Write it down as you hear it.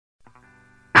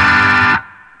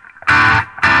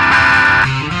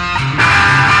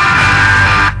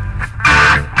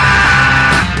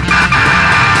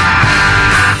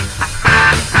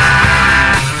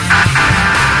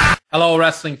Hello,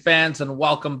 wrestling fans, and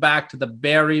welcome back to the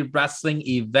Barrie Wrestling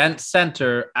Event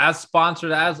Centre, as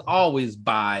sponsored, as always,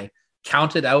 by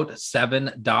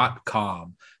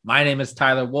CountedOut7.com. My name is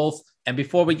Tyler Wolf, and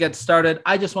before we get started,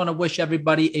 I just want to wish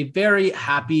everybody a very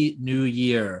happy new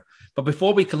year. But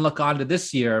before we can look on to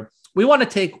this year, we want to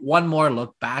take one more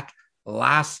look back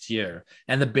last year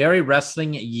and the Barrie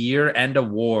Wrestling Year-End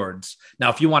Awards.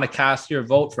 Now, if you want to cast your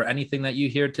vote for anything that you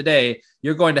hear today,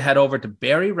 you're going to head over to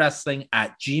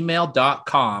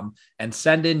barriewrestling@gmail.com and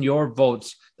send in your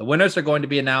votes. The winners are going to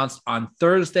be announced on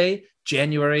Thursday,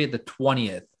 January the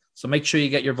 20th. So make sure you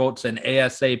get your votes in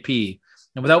ASAP.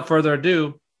 And without further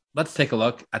ado, let's take a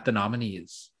look at the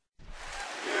nominees.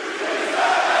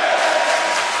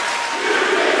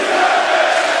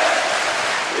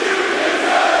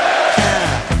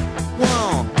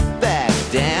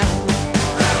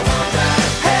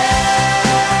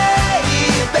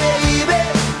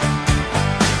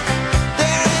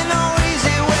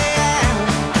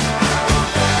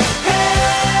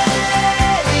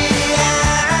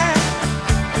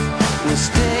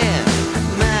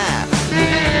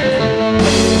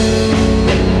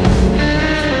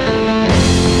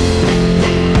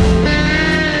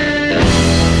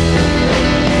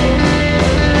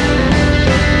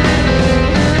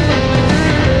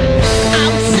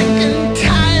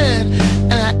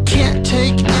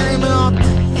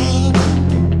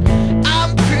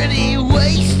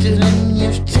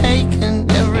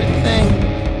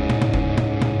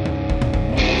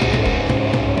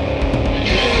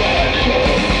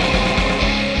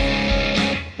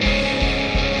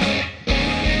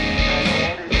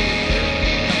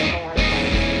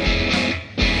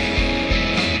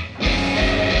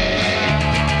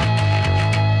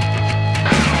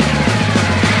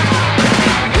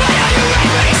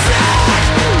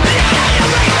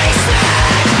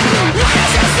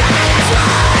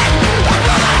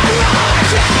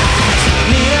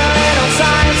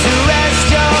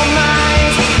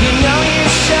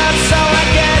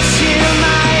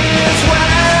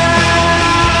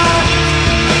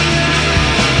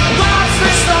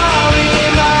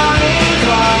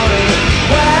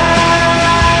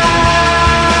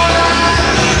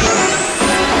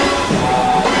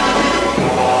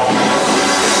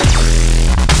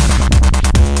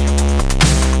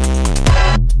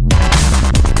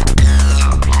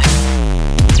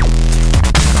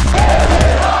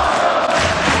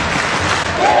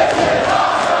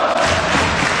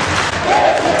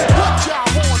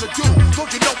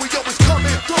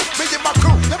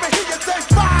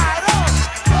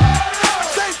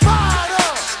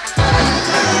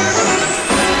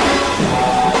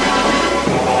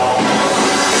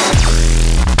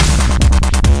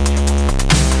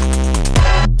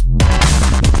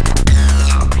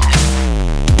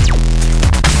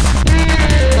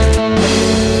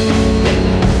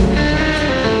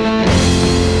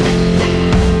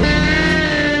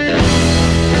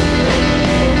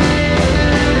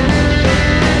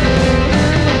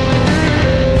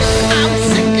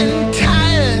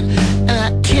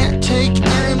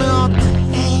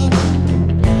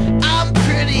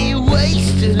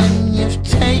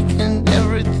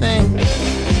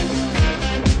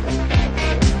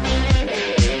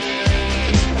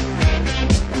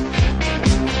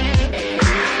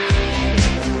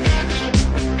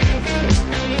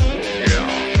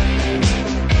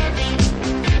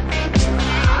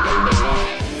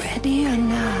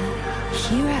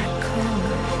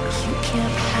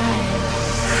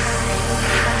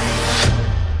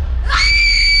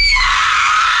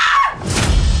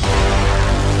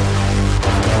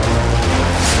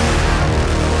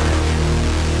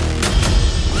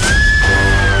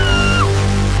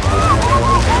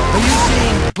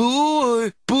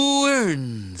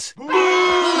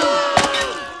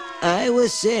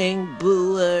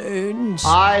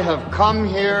 I have come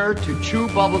here to chew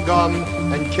bubblegum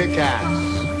and kick ass.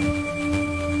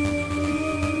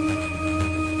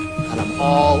 And I'm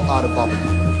all out of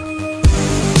bubblegum.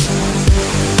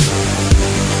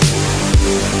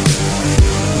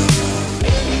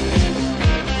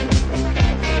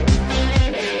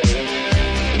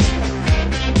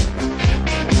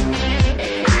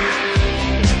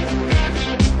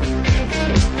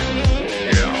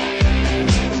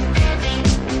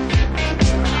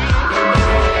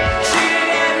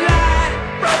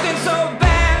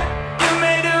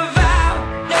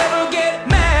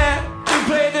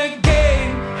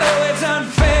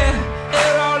 Unfair.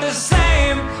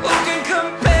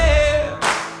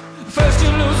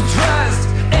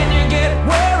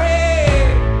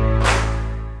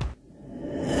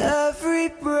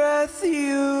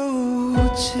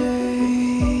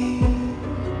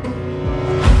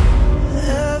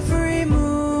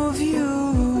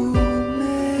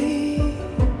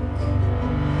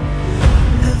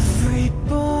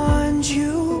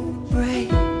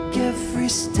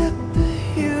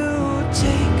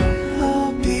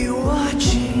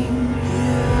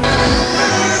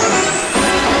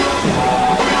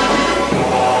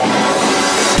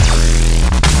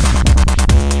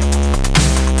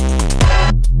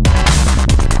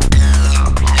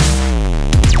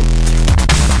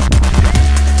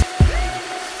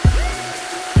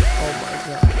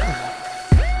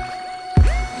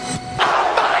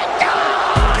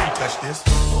 this.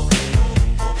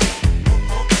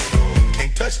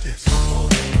 Can't touch this.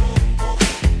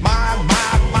 My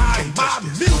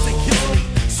music hits me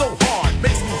so hard,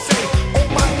 makes me say, oh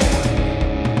my God.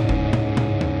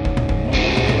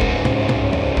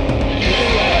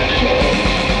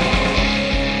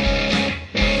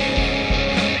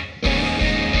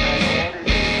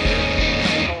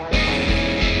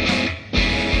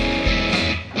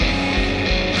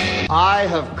 I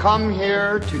have come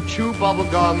here to chew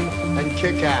bubblegum and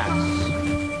kick ass.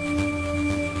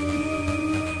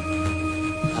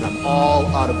 And I'm all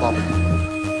out of bubblegum.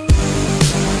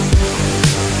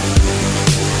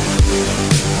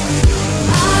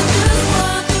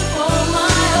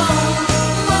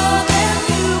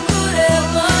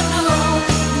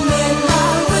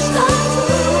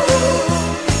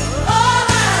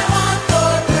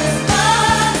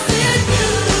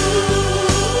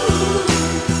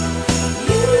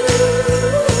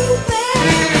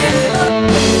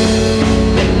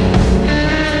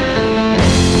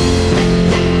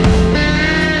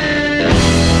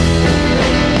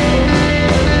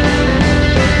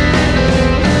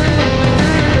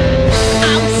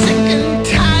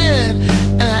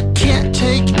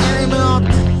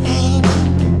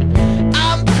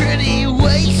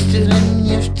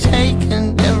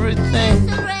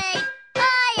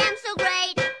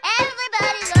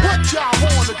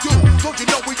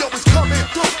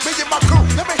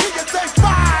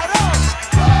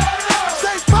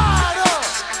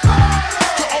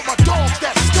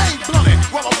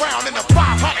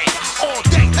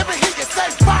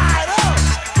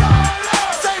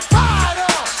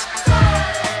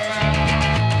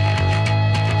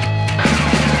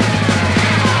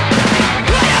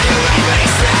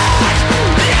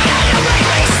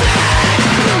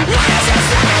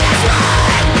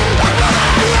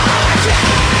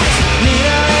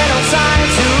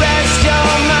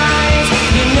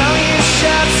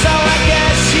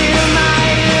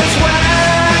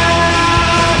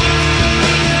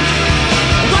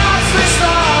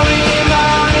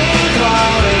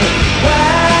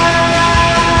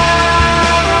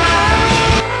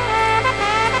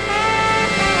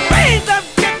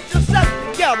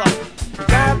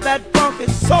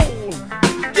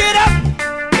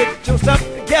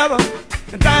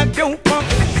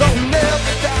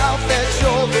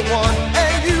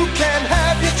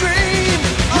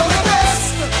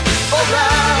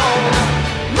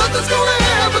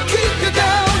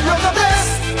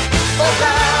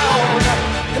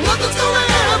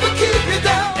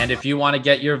 And if you want to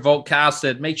get your vote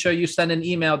casted, make sure you send an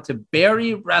email to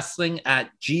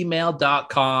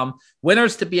barriewrestling@gmail.com.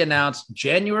 Winners to be announced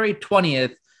January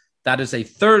 20th. That is a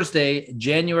Thursday,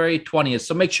 January 20th.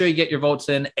 So make sure you get your votes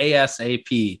in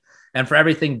ASAP. And for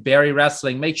everything Barrie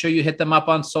Wrestling, make sure you hit them up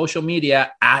on social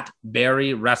media at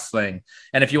Barrie Wrestling.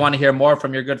 And if you want to hear more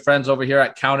from your good friends over here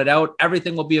at Count It Out,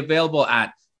 everything will be available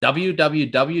at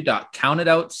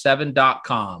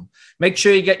www.countitout7.com. Make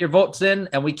sure you get your votes in,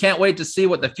 and we can't wait to see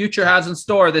what the future has in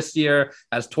store this year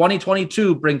as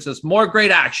 2022 brings us more great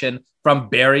action from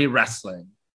Barrie Wrestling.